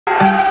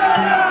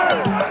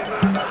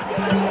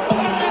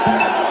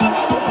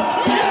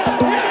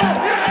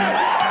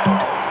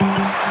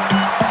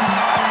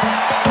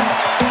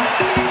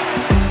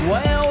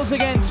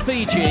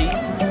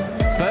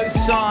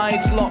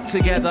legs locked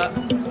together.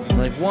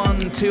 They've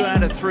won 2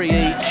 out of 3 each.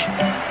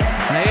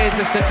 Now here's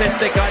a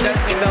statistic I don't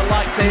think they'll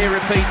like to hear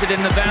repeated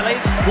in the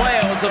Valleys.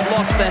 Wales have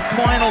lost their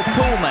final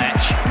pool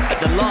match at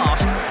the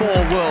last 4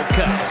 World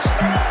Cups.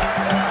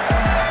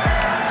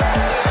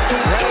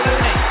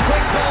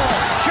 Quick ball.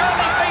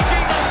 Surely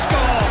Fiji will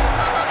score.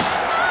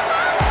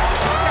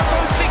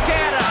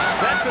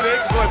 That's an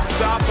excellent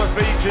start for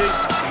Fiji.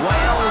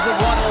 Wales have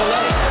won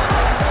already.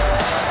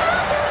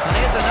 And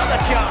here's another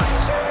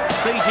chance.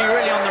 Fiji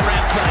really on the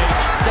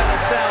rampage.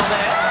 Delasal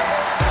there.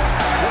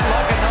 Looked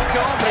like a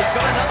knock-on, but he's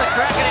got another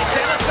crack at it.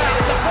 Delasal,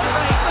 it's a foot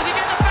race. Does he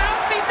get the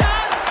bounce? He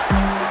does!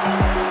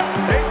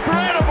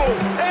 Incredible!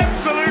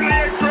 Absolutely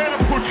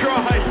incredible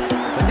try.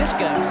 But this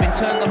game's been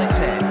turned on its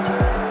head.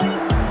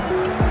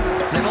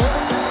 Little,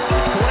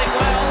 he's caught it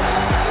well.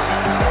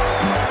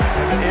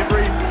 And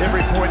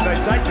every point they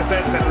take just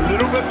adds that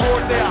little bit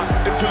more doubt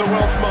into the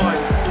Welsh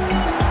minds.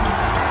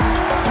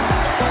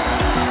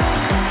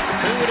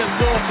 Who would have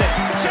thought it?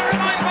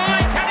 Jeremiah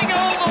Mine, can he go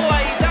all the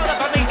way? He's held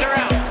up a metre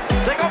out.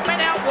 They got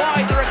men out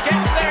wide. There are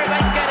gaps there if they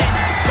can get in.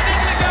 But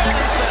they're going to go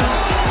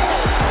themselves.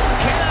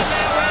 Killer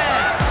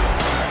Maware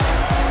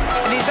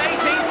in his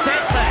 18th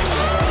Test match.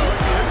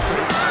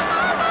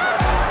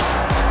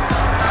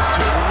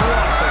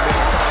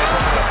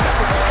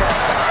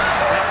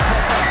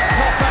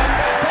 Popham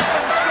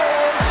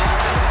scores.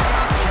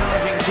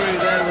 Charging through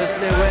there was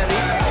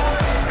Leweri.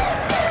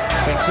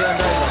 Been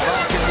turned over.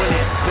 Martin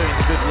Williams doing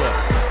the good work.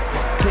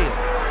 Peel.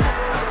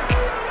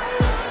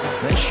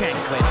 There's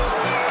Shanklin.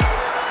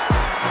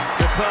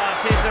 Good pass.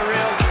 Here's a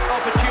real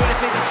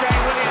opportunity for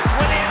Shane Williams.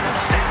 Williams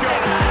steps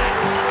in there.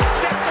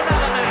 Steps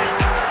another man.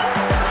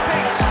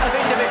 Piece of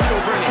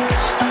individual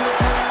brilliance.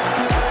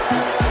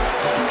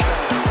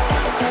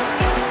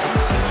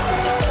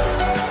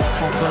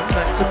 Popham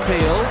back to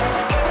Peel.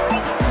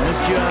 There's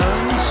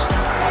Jones.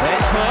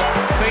 There's Hook.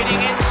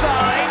 Feeding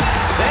inside.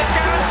 There's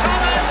Gareth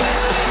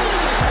Thomas.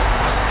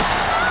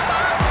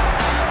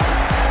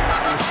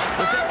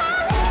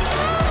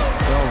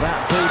 Well,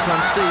 that boot on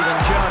Stephen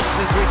Jones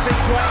as we see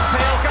Dwayne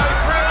Peel go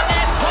through, and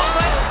there's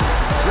Popham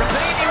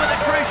repeating with a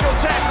crucial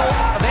tackle.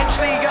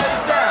 Eventually he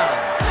goes down.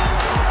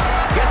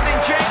 Getting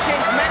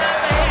Jenkins, men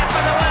over here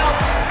for the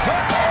Welsh.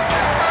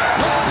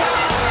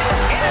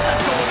 In at the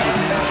corner.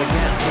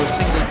 Again to a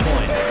single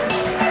point.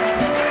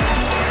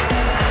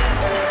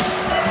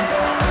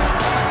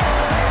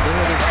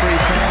 Third of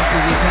 3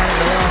 passes he's had in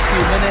the last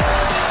few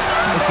minutes.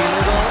 Nicky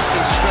Little,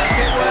 he struck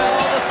it well.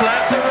 The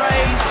flags are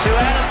raised. 2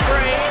 out of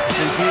 3.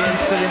 Fijians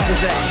still in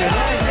possession.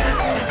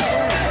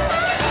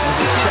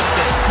 He's shot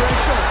it.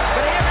 Crucial.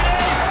 But here it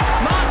is.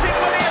 Martin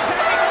Williams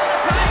having all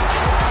the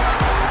pace.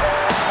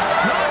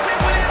 Martin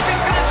Williams is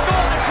going to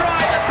score the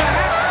try that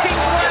perhaps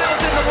keeps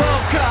Wales in the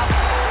World Cup.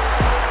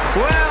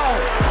 Well,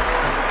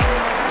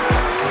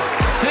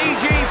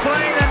 Fiji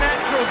playing a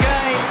natural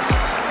game,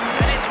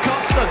 and it's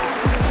cost them.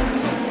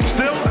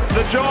 Still,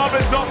 the job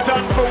is not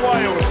done for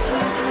Wales.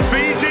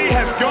 Fiji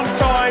have got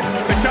time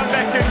to come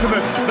back into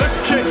this. This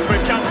kick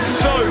becomes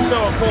so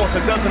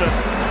important, doesn't it?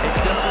 It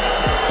does.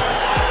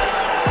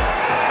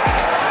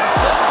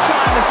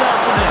 Time this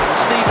afternoon,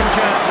 Stephen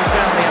Jones has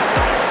found the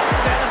upright.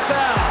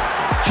 Delasal,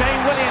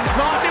 Shane Williams,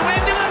 Martin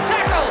Williams in a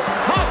tackle,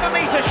 half a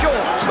metre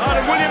short.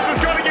 Martin Williams has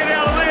got to get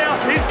out of there.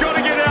 He's got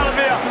to get out of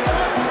there.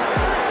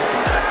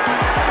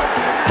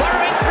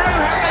 Burrowing through,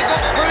 how they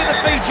got through the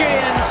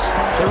Fijians.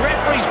 The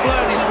referee's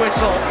blown his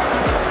whistle.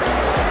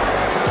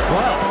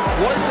 Well,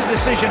 what is the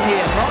decision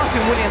here?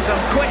 Martin Williams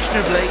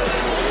unquestionably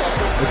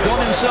has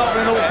got himself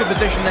in an awkward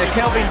position there.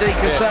 Kelvin Deek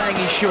is saying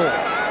he's short.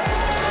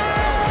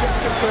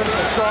 Just confirming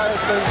the try has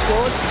been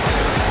scored.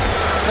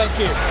 Thank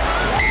you.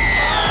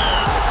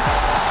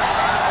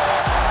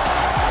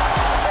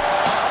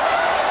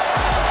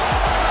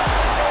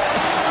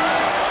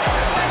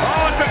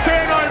 Oh, it's a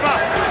turnover.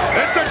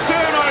 It's a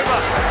turnover.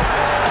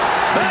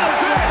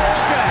 That's it.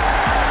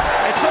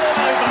 It's all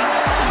over.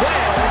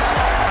 Wales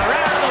are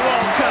out of the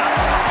World Cup.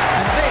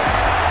 And this,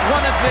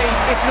 one of the,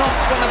 if not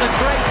one of the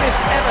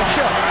greatest ever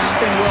shots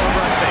in world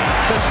rugby.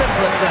 It's as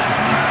simple as that.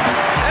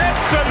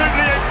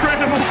 Absolutely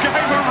incredible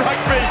game of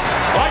rugby.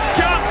 I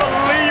can't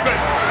believe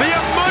it. The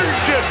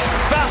emotion,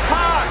 the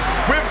heart,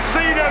 we've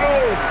seen it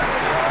all.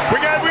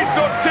 We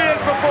saw tears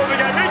before the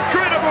game.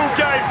 Incredible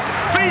game.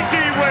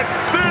 Fiji win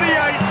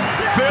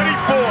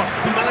 38-34.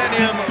 The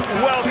Millennium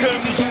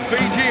welcomes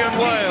Fiji and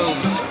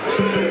Wales.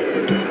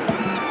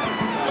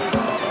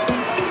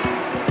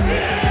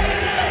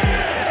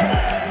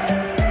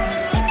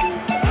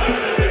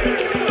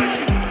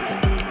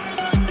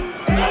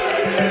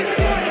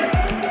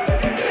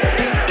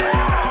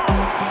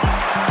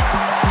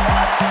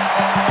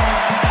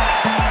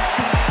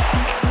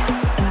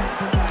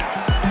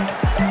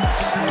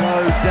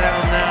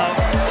 Down now,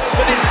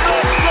 but it's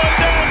not slowed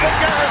down for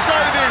Gareth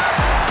Davis.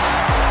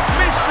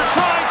 Mr.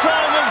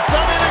 Time has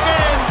done it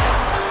again.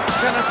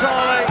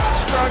 Canatale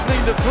struggling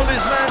to pull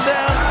his man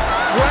down.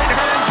 Great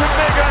hands from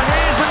Mega.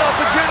 Here's an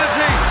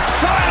opportunity.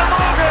 Tyler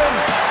Morgan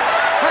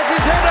has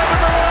his head over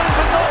the line,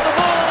 but not the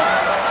ball.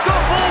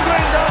 Scott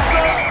Baldwin does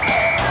that.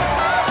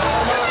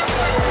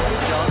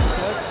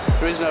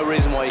 There is no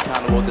reason why you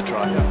can't award the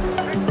try.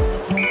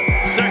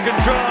 Second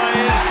try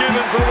is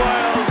given for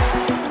Wales.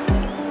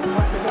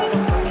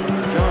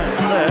 The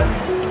Giants there.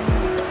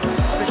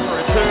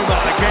 Tuma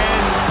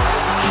again,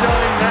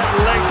 showing that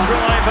leg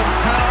drive and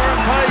power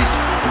and pace.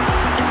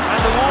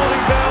 And the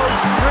warning bells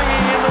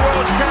ringing in the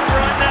Welsh camp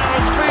right now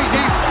as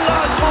Fiji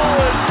flood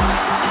forward.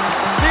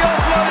 The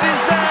offload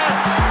is there.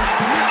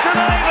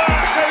 Caneva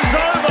goes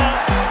over.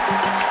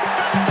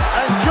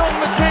 And John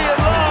McKee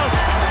at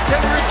last can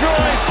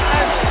rejoice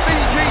as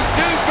Fiji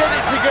do get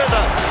it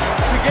together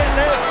to get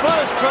their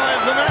first try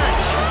of the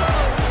match.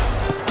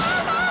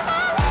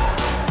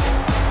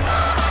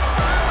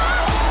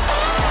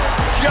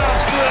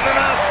 Just with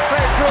enough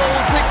petrol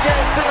to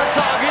get to the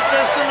target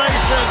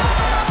destination.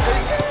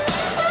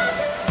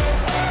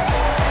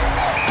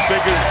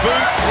 Bigger's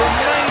boot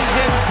remains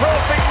in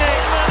perfect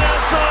nick. Man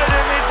outside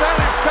him, it's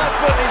Alex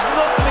Cuthbert. He's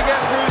not going to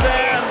get through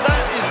there, and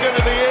that is going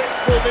to be it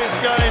for this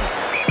game.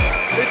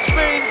 It's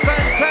been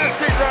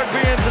fantastic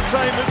rugby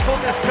entertainment for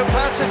this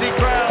capacity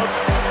crowd.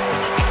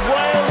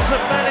 Wales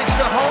have managed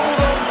to hold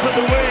on to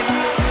the win.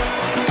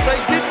 They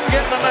didn't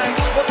get the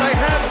match, but they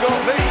have got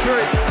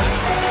victory.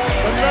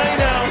 And they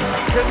now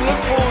can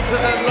look forward to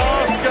their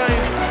last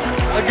game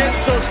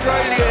against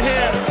Australia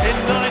here in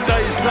 9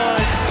 days'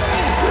 time.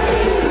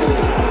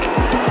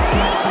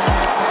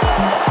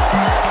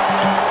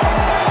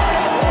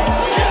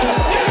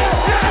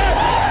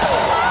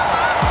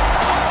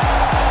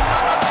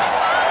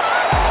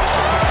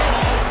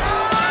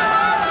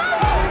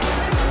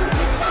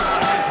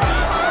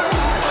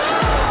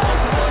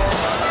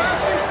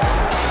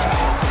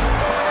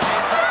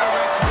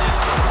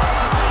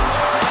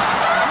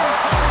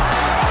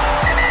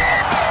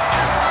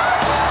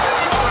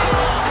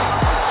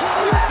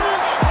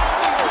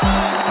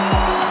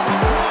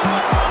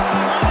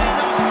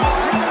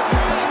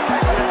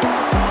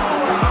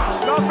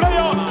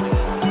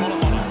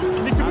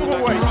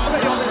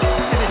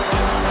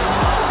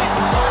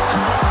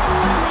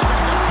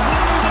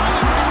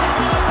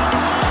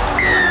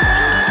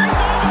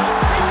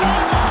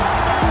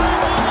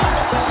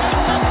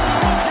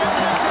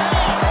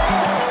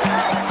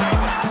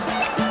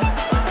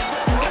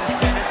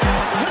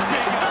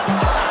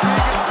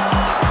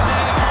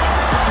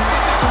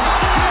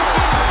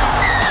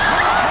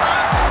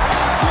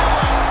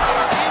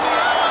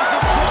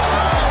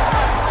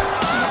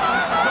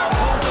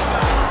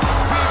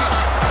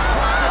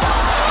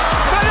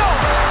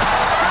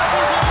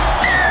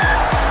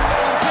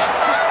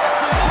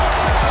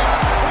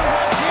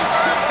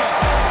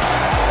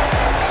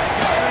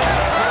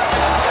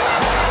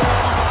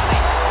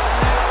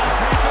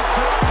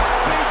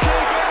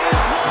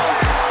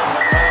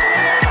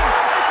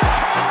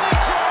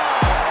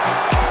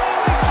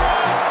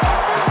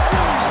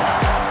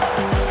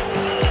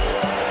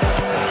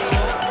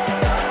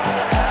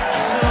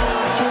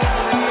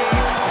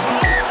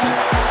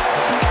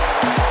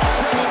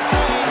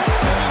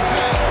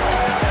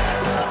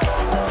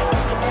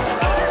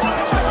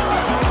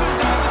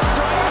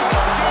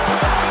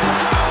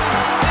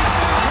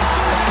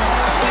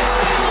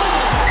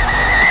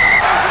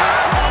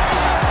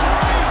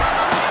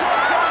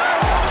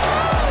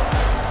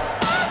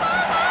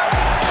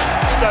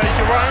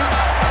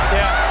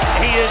 Yeah,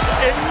 he is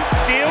in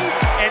field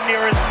and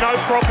there is no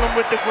problem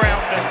with the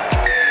grounding.